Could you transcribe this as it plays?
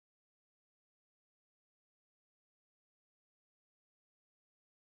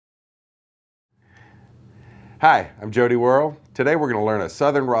Hi, I'm Jody Worrell. Today we're going to learn a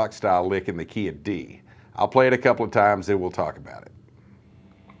Southern rock style lick in the key of D. I'll play it a couple of times, then we'll talk about it.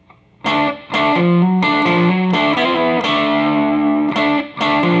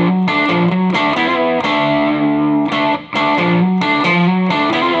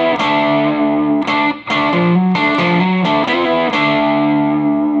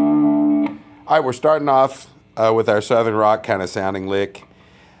 All right, we're starting off with our Southern rock kind of sounding lick.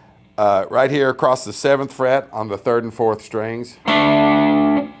 Right here across the 7th fret on the 3rd and 4th strings.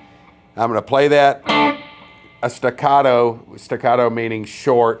 I'm going to play that a staccato meaning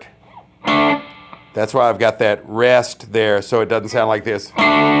short. That's why I've got that rest there so it doesn't sound like this.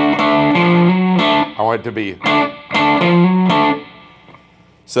 I want it to be.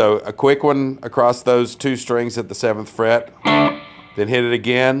 So a quick one across those 2 strings at the 7th fret, then hit it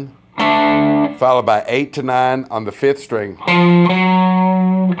again, followed by 8 to 9 on the 5th string.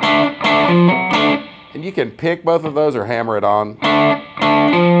 And you can pick both of those or hammer it on.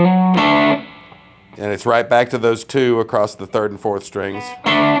 And it's right back to those 2 across the 3rd and 4th strings.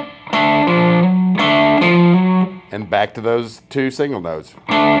 And back to those 2 single notes.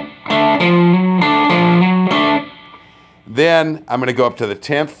 Then I'm going to go up to the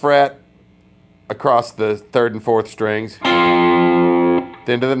 10th fret across the 3rd and 4th strings.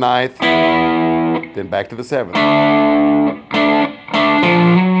 Then to the 9th. Then back to the 7th.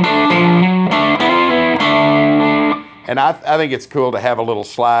 And I think it's cool to have a little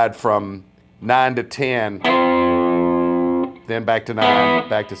slide from 9 to 10, then back to 9,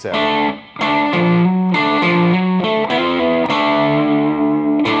 back to 7.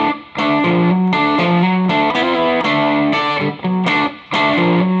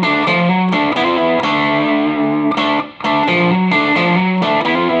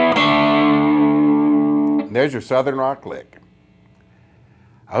 And there's your Southern rock lick.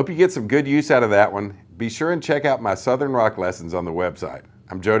 I hope you get some good use out of that one. Be sure and check out my Southern rock lessons on the website.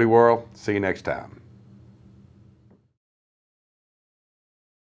 I'm Jody Worrell. See you next time.